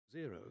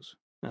Zeros,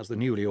 as the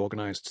newly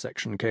organised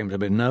section came to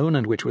be known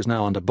and which was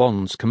now under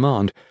Bond's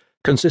command,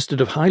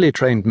 consisted of highly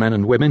trained men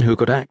and women who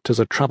could act as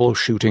a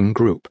troubleshooting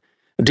group,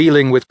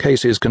 dealing with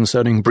cases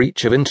concerning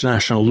breach of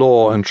international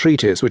law and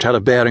treaties which had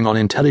a bearing on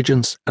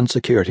intelligence and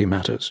security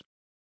matters.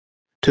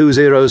 2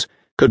 Zeros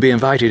could be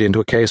invited into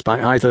a case by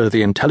either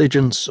the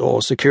intelligence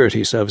or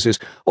security services,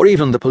 or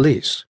even the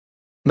police.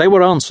 They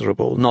were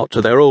answerable not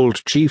to their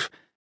old chief,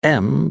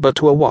 M, but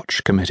to a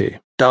watch committee,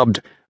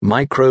 dubbed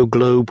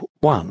Microglobe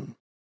 1,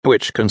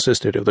 which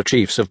consisted of the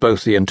chiefs of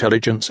both the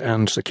intelligence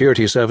and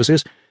security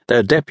services,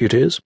 their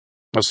deputies,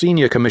 a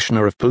senior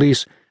commissioner of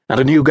police, and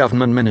a new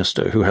government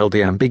minister who held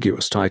the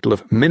ambiguous title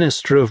of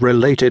Minister of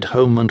Related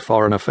Home and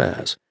Foreign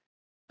Affairs,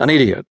 an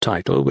idiot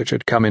title which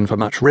had come in for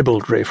much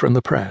ribaldry from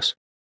the press.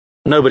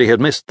 Nobody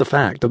had missed the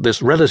fact that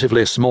this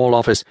relatively small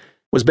office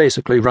was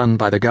basically run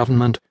by the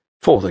government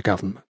for the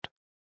government.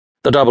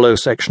 The 00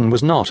 section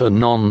was not a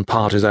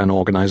non-partisan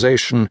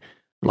organisation,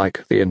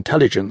 like the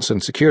intelligence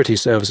and security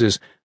services,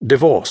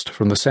 divorced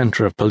from the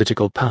centre of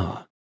political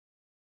power.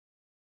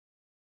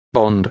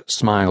 Bond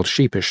smiled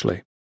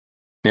sheepishly.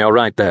 "You're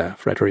right there,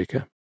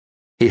 Frederica."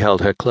 He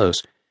held her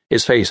close,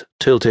 his face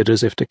tilted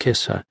as if to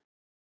kiss her.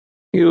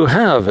 "You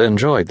have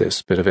enjoyed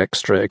this bit of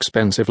extra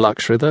expensive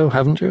luxury, though,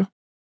 haven't you?"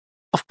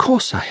 "Of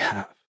course I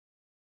have.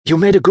 You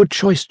made a good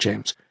choice,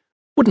 James.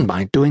 Wouldn't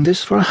mind doing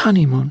this for a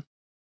honeymoon.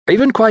 I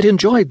even quite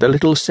enjoyed the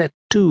little set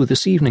to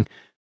this evening,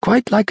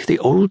 quite like the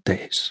old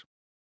days."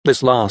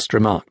 This last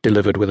remark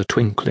delivered with a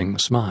twinkling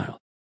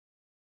smile.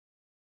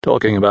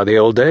 "Talking about the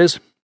old days,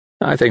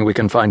 I think we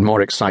can find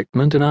more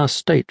excitement in our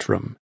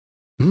stateroom."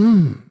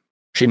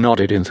 She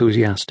nodded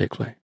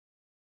enthusiastically.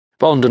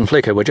 Bond and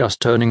Flicker were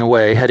just turning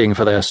away, heading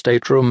for their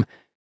stateroom,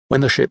 when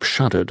the ship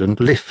shuddered and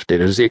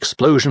lifted as the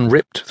explosion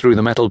ripped through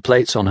the metal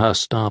plates on her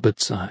starboard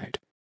side.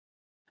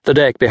 The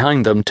deck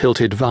behind them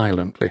tilted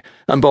violently,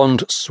 and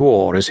Bond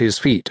swore as his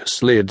feet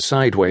slid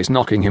sideways,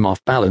 knocking him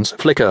off balance,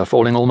 Flicker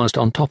falling almost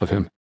on top of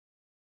him.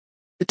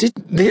 "Did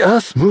the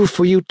Earth move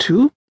for you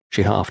too?"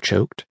 she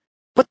half-choked.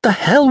 "What the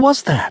hell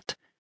was that?"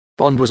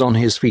 Bond was on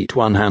his feet,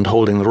 one hand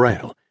holding the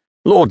rail.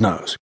 "Lord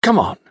knows. Come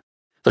on."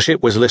 The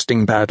ship was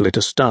listing badly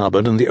to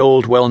starboard, and the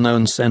old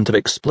well-known scent of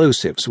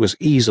explosives was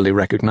easily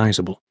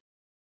recognizable.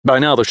 By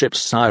now the ship's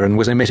siren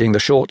was emitting the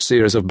short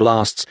series of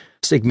blasts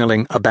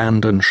signalling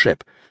abandon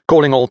ship,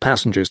 calling all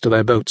passengers to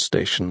their boat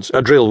stations,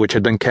 a drill which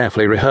had been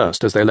carefully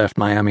rehearsed as they left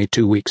Miami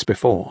 2 weeks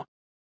before.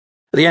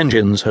 The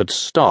engines had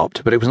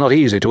stopped, but it was not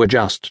easy to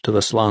adjust to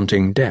the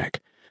slanting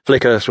deck.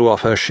 Flicker threw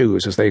off her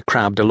shoes as they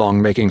crabbed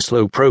along, making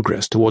slow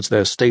progress towards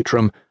their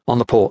stateroom on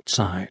the port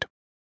side.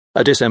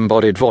 A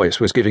disembodied voice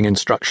was giving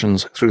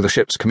instructions through the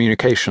ship's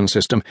communication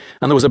system,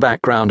 and there was a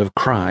background of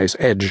cries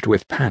edged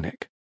with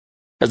panic.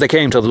 As they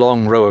came to the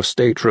long row of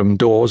stateroom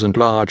doors and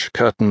large,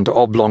 curtained,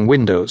 oblong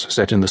windows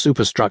set in the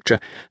superstructure,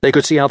 they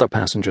could see other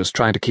passengers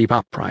trying to keep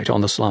upright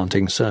on the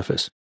slanting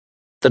surface.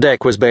 The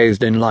deck was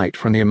bathed in light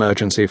from the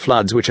emergency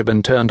floods which had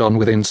been turned on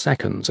within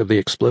seconds of the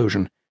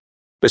explosion.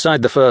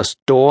 Beside the first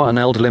door, an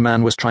elderly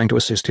man was trying to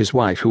assist his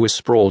wife, who was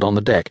sprawled on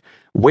the deck,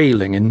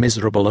 wailing in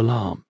miserable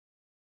alarm.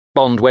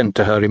 Bond went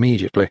to her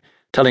immediately,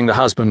 telling the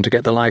husband to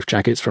get the life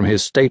jackets from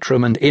his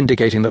stateroom and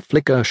indicating that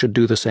Flicker should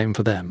do the same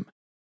for them.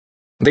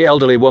 The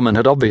elderly woman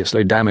had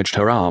obviously damaged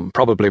her arm,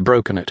 probably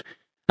broken it,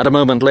 and a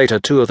moment later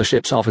 2 of the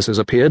ship's officers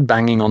appeared,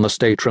 banging on the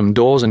stateroom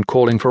doors and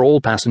calling for all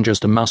passengers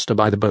to muster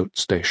by the boat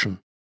station.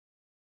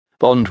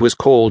 Bond was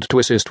called to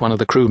assist one of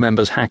the crew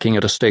members hacking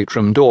at a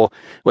stateroom door,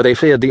 where they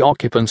feared the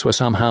occupants were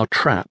somehow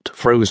trapped,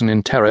 frozen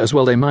in terror, as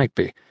well they might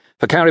be,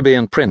 for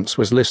Caribbean Prince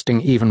was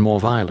listing even more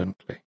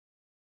violently.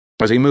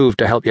 As he moved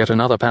to help yet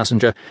another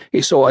passenger,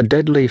 he saw a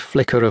deadly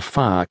flicker of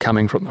fire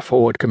coming from the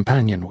forward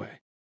companionway.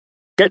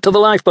 "Get to the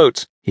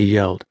lifeboats," he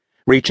yelled,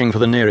 reaching for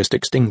the nearest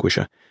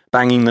extinguisher,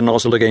 banging the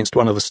nozzle against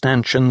one of the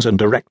stanchions and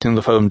directing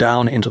the foam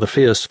down into the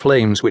fierce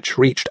flames which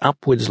reached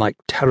upwards like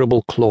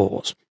terrible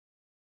claws.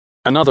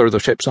 Another of the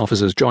ship's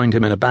officers joined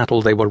him in a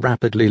battle they were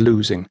rapidly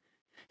losing.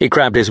 He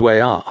crabbed his way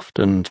aft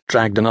and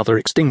dragged another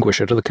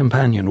extinguisher to the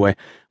companionway,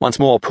 once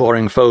more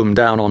pouring foam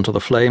down onto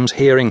the flames,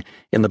 hearing,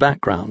 in the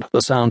background,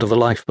 the sound of the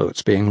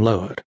lifeboats being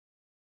lowered.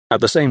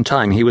 At the same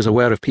time, he was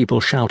aware of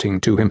people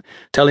shouting to him,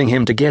 telling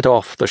him to get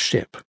off the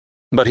ship,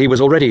 but he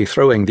was already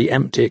throwing the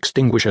empty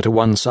extinguisher to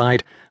one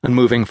side and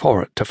moving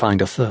for it to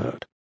find a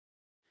third.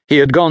 He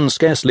had gone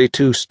scarcely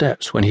 2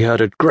 steps when he heard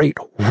a great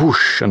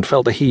whoosh and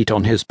felt the heat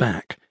on his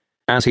back.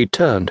 As he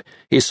turned,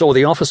 he saw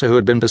the officer who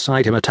had been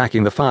beside him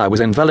attacking the fire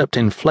was enveloped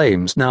in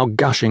flames now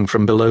gushing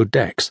from below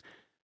decks.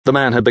 The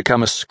man had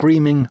become a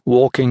screaming,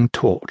 walking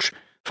torch,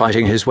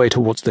 fighting his way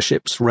towards the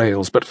ship's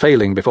rails, but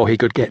failing before he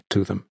could get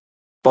to them.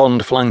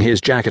 Bond flung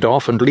his jacket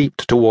off and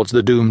leaped towards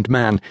the doomed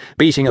man,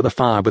 beating at the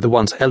fire with the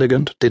once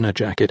elegant dinner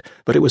jacket,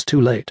 but it was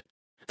too late.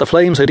 The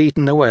flames had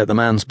eaten away at the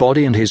man's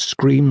body, and his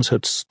screams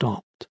had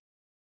stopped.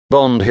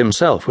 Bond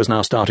himself was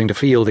now starting to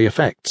feel the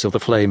effects of the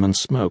flame and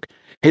smoke.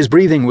 His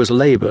breathing was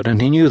laboured,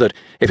 and he knew that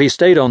if he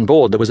stayed on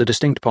board there was a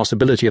distinct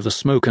possibility of the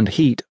smoke and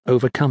heat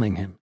overcoming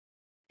him.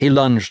 He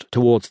lunged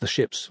towards the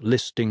ship's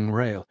listing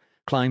rail,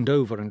 climbed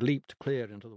over and leaped clear into the